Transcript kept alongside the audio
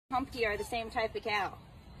Humpty are the same type of cow.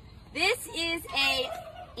 This is a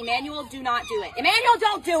Emmanuel, do not do it. Emmanuel,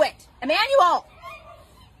 don't do it. Emmanuel,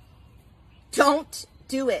 don't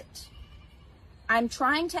do it. I'm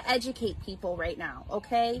trying to educate people right now,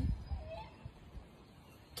 okay?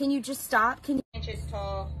 Can you just stop? Can you inches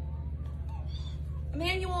tall?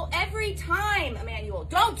 Emmanuel, every time. Emmanuel,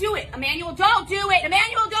 don't do it. Emmanuel, don't do it.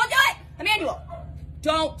 Emmanuel, don't do it. Emmanuel,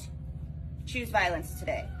 don't choose violence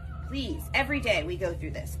today. Please, every day we go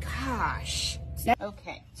through this. Gosh.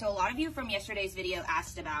 Okay, so a lot of you from yesterday's video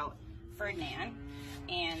asked about Ferdinand,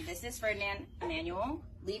 and this is Ferdinand. Emmanuel,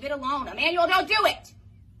 leave it alone. Emmanuel, don't do it.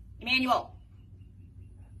 Emmanuel,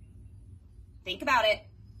 think about it.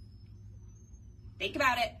 Think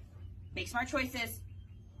about it. Make smart choices.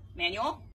 Emmanuel.